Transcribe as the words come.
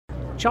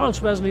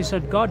Charles Wesley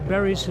said, God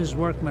buries his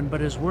workmen,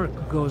 but his work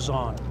goes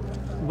on.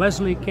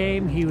 Wesley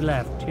came, he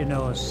left. You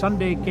know,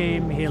 Sunday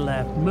came, he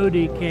left.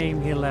 Moody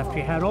came, he left.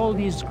 We had all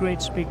these great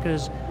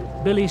speakers.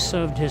 Billy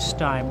served his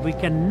time. We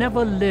can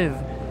never live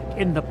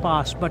in the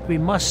past, but we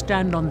must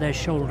stand on their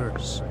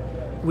shoulders.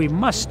 We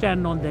must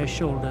stand on their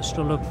shoulders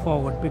to look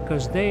forward,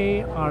 because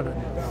they are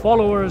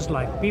followers,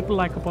 like people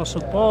like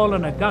Apostle Paul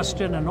and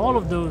Augustine and all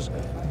of those.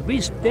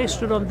 They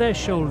stood on their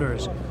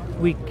shoulders.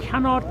 We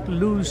cannot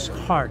lose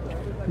heart,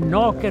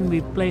 nor can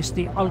we place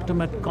the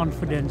ultimate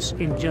confidence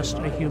in just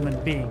a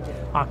human being.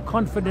 Our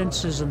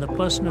confidence is in the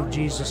person of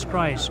Jesus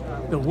Christ,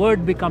 the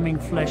Word becoming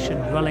flesh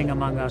and dwelling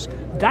among us.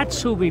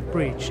 That's who we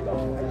preach.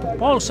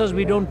 Paul says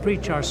we don't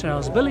preach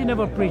ourselves. Billy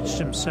never preached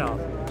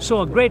himself.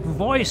 So a great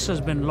voice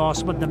has been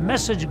lost, but the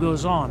message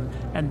goes on,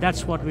 and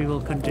that's what we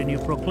will continue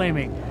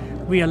proclaiming.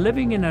 We are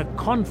living in a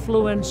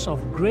confluence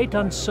of great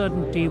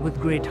uncertainty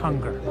with great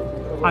hunger.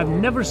 I've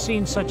never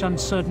seen such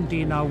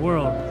uncertainty in our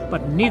world,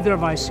 but neither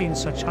have I seen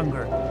such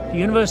hunger. The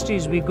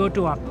universities we go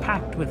to are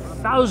packed with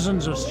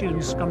thousands of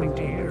students coming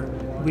to hear.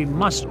 We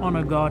must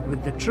honor God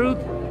with the truth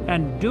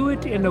and do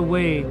it in a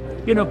way.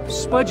 You know,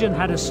 Spurgeon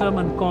had a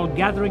sermon called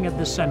Gathering at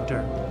the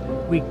Center.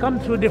 We come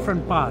through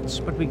different paths,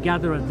 but we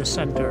gather at the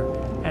center.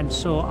 And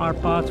so our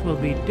path will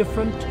be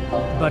different,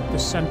 but the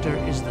center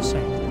is the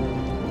same.